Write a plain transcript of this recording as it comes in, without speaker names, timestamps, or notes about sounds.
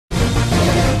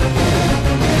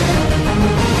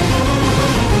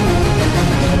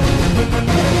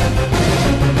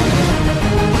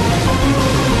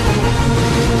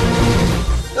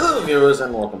YouTubers,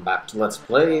 and welcome back to Let's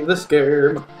Play this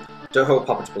game, Touhou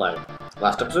Puppet Play.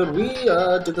 Last episode, we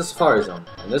did the Safari Zone,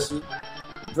 and this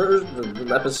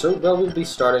episode, well, we'll be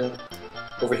starting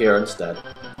over here instead.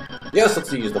 Yes,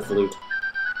 let's use the flute.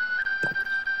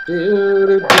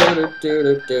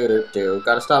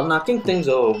 Gotta stop knocking things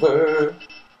over.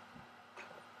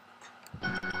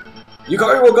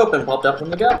 Yukari woke up and popped out from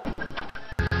the gap.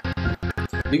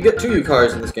 You get 2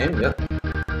 Yukaris in this game, yep.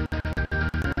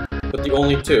 But the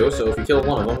only 2, so if you kill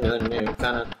one of them, then you're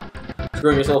kind of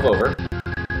screwing yourself over.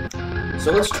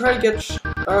 So let's try to get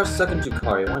our second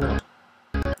Yukari, why not?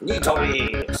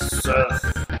 Nitori! Surf!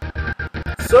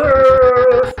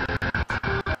 Surf!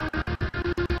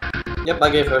 Yep, I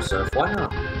gave her surf, why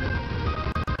not?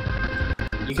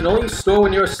 You can only store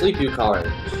when you're asleep,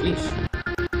 Yukari.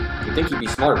 Sheesh. You'd think you'd be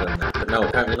smarter than that, but no,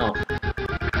 apparently not.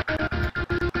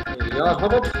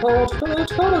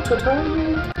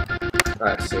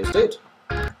 Alright, save state.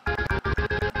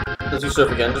 Let's do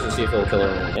surf again just to see if it'll kill her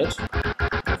in one hit.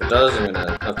 If it does, I'm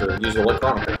gonna have to use the White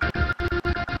Chronicle.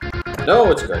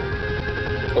 No, it's good.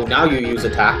 Oh, now you use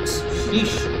attacks?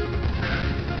 Sheesh.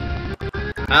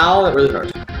 Ow, that really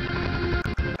hurt.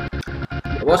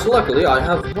 But luckily, I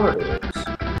have hardware.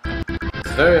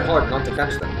 It's very hard not to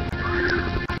catch them.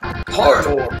 Hard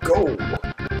or go!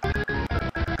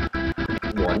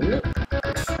 1,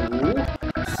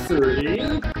 2,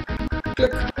 3...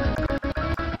 Click.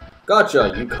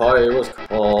 Gotcha, Yukari was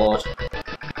caught.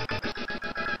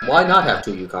 Why not have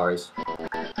 2 Yukaris?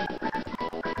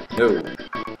 No.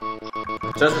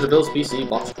 Transfer to Bill's PC,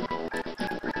 botched.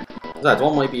 Besides,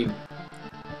 one might be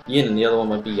yin and the other one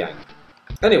might be yang.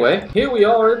 Anyway, here we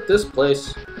are at this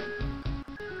place.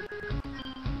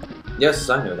 Yes,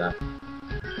 I know that.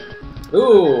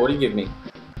 Ooh, what do you give me?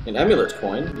 An amulet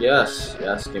coin? Yes,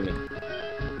 yes, give me.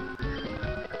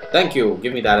 Thank you,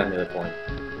 give me that amulet coin.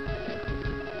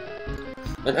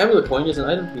 An amulet coin is an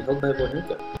item to be held by a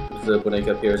Botanica. If the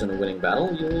Botanica appears in a winning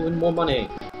battle, you will win more money.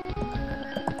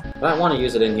 But I want to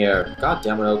use it in here. God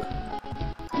damn it, Oak.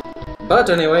 But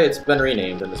anyway, it's been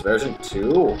renamed in this version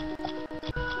to...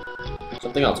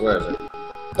 something else, where is it?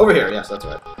 Over here, yes, that's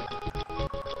right.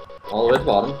 All the way at the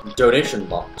bottom, donation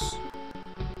box.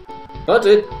 But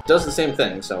it does the same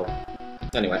thing, so...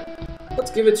 Anyway,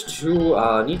 let's give it to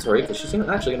Nitori, because she's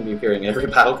actually going to be appearing in every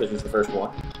battle, because she's the first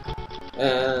one.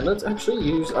 And let's actually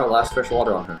use our last fresh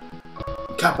water on her.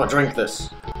 Kappa, drink this!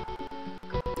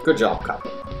 Good job, Kappa.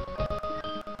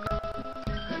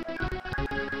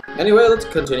 Anyway, let's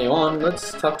continue on.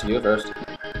 Let's talk to you first.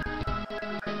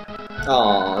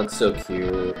 Aw, that's so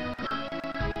cute.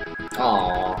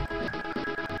 Aw.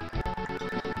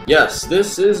 Yes,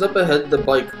 this is up ahead the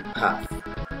bike path.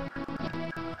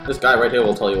 This guy right here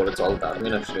will tell you what it's all about. I'm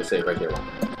actually gonna say it right here.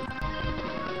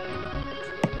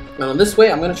 Now, in this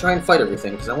way, I'm gonna try and fight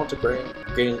everything because I want to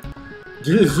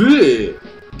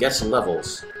get some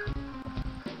levels.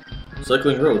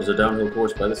 Cycling Road is a downhill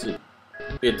course by the sea.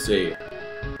 It's a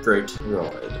great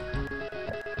ride.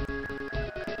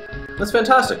 That's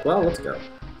fantastic. Well, let's go.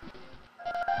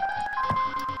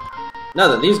 Now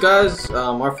then, these guys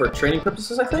are for training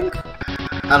purposes, I think?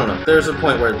 I don't know. There's a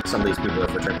point where some of these people are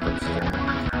for training purposes.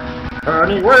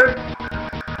 Anyway!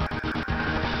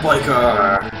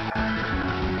 Biker!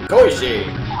 Koichi!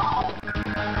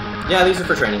 Yeah, these are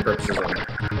for training purposes only.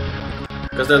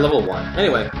 Because they're level 1.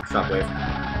 Anyway, Shockwave.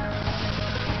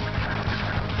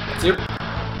 See you.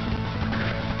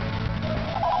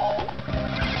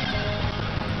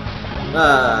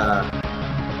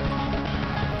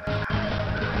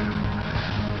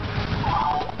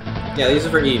 Yeah, these are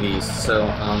for EVs, so,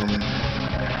 I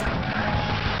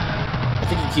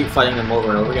think you keep fighting them over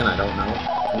and over again, I don't know.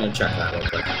 I'm gonna check that real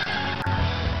quick.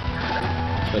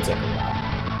 It's gonna take a while.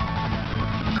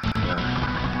 Yeah.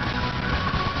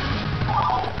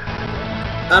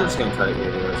 I'm just gonna cut it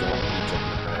here as well.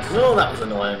 No, that was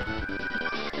annoying.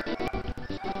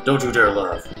 Don't you dare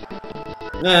laugh.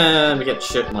 And we get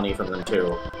shit money from them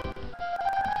too.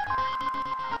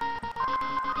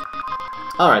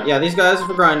 Alright, yeah, these guys are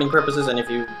for grinding purposes, and if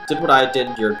you did what I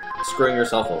did, you're screwing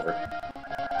yourself over.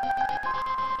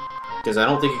 Because I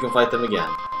don't think you can fight them again.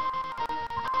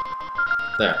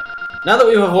 There. Now that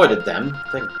we've avoided them,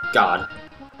 thank God.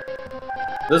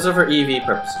 Those are for EV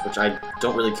purposes, which I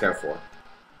don't really care for.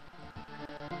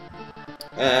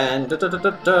 And I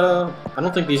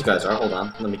don't think these guys are. Hold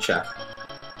on, let me check.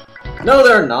 No,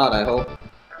 they're not, I hope.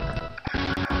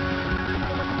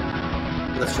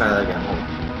 Let's try that again. Hold on.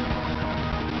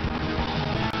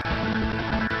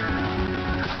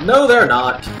 No, they're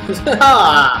not.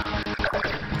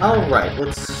 Alright,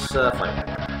 let's fight.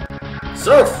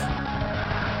 Surf!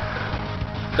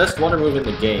 Best water move in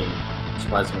the game.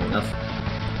 surprisingly enough.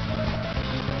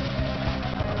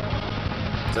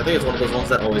 So I think it's one of those ones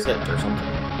that always hit or something.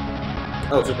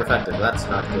 Oh, super effective. That's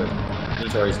not good.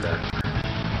 Nitori's dead.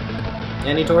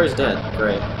 Yeah, Nitori's dead.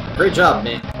 Great. Great job,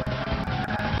 me.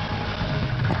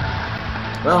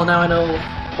 Well, now I know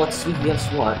what's sweet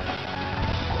against what.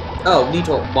 Oh,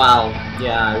 Nitor. Wow.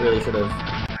 Yeah, I really should have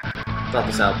thought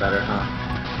this out better, huh?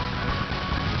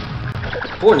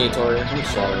 Poor Nitori. I'm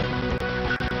sorry.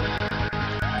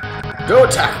 Go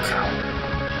attack, cow!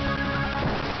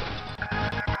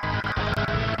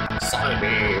 Side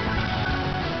beam!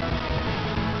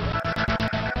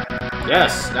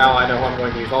 Yes, now I know who I'm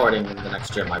going to be forwarding in the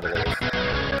next gym, I believe.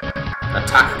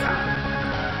 Attack, cow!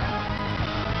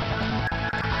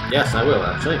 Yes, I will,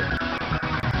 actually.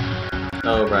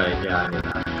 Oh, right, yeah, I knew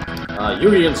that.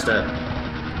 Yugi instead.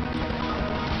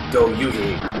 Go,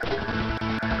 Yugi!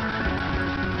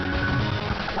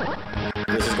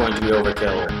 This is going to be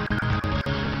overkill.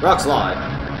 Rock slide!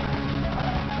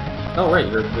 Oh, right,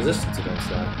 your resistance against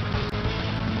that.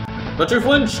 But you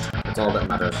flinched! That's all that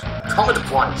matters. Comet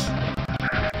punch!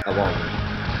 A 1.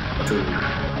 A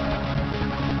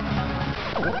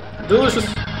 2. Delicious!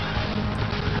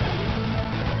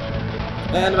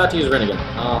 And about to use Rin again.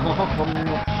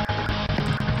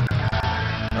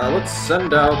 Let's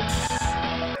send out...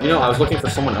 You know, I was looking for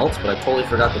someone else, but I totally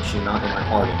forgot that she's not in my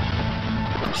party.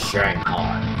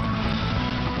 Shanghai.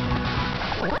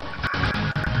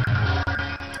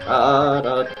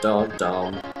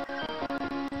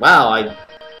 Wow, I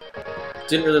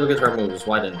didn't really look at her moves.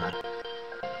 Why didn't I?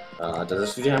 Does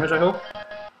this do damage, I hope?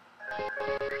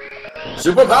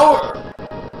 Superpower!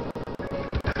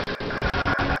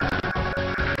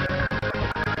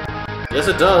 Yes,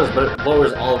 it does, but it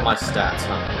lowers all of my stats,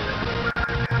 huh?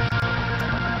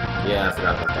 Yeah, I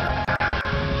forgot about that.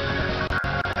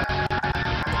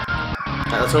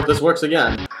 Right, let's hope this works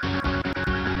again.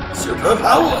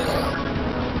 Superpower!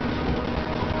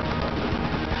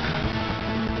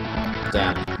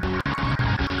 Damn.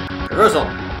 Reversal!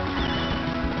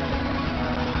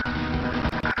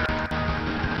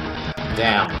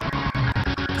 Damn.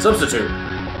 Substitute!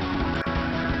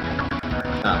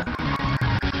 Oh.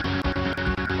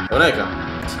 Oneka!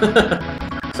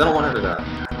 Because I don't want her to die.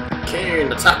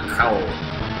 Kane, attack cowl!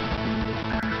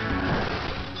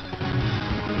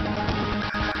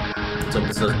 Let's hope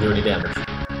this doesn't do any damage.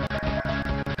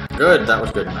 Good, that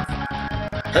was good enough.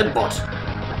 Headbutt!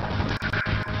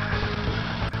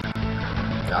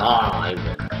 Ah, I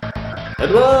win.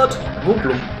 Headbutt!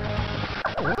 Boom.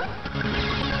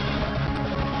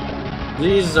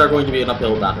 These are going to be an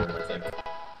uphill battle, I think.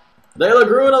 Layla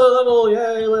grew another level!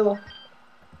 Yay, Layla!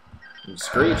 You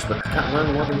screech, but can't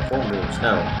learn more than 4 moves.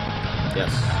 No.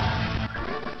 Yes.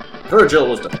 Virgil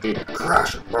was defeated.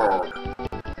 Crash and burn!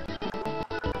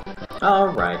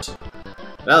 Alright.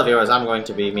 Well, viewers, I'm going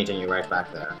to be meeting you right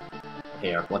back there.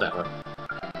 Here, whatever.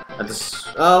 At this...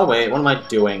 Oh, wait, what am I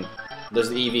doing? There's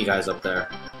the EV guys up there.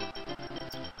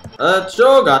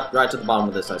 Sure, got right to the bottom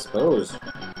of this, I suppose.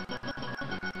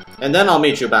 And then I'll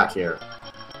meet you back here.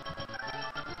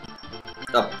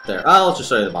 Up there. I'll just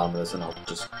show you the bottom of this, and I'll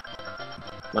just...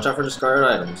 Watch out for discarded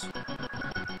items.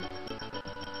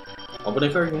 All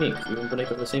Boneka are unique. Even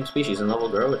Boneka of the same species and level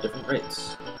grow at different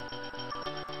rates.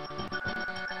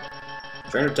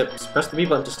 Trainer tips. Press the B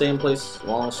button to stay in place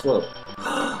while on a slope.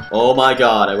 Oh my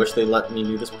god, I wish they'd let me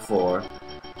do this before.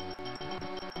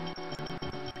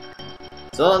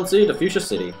 Celadon City to Fuchsia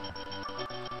City.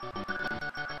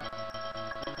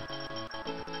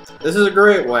 This is a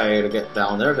great way to get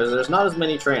down there because there's not as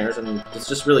many trainers and it's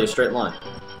just really a straight line.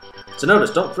 So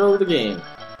notice, don't throw the game.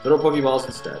 Throw Pokeballs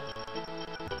instead.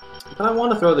 But I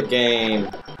want to throw the game.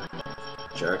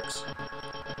 Jerks.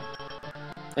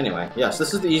 Anyway, yes,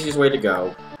 this is the easiest way to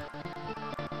go.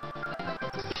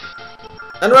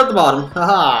 And we're at the bottom.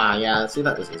 Haha, yeah, see,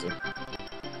 that was easy.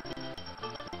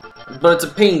 But it's a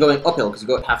pain going uphill because you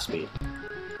go at half speed.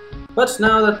 But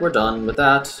now that we're done with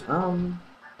that, I don't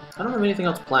have anything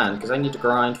else planned because I need to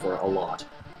grind for a lot.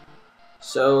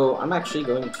 So I'm actually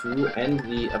going to end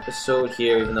the episode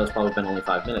here, even though it's probably been only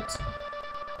 5 minutes.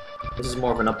 This is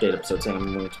more of an update episode saying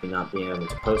I'm going to be not being able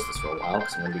to post this for a while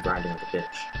because I'm going to be grinding like a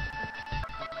bitch.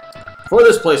 For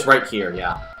this place right here,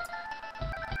 yeah.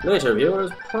 Later,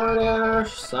 viewers. Pardash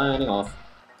signing off.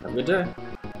 Have a good day.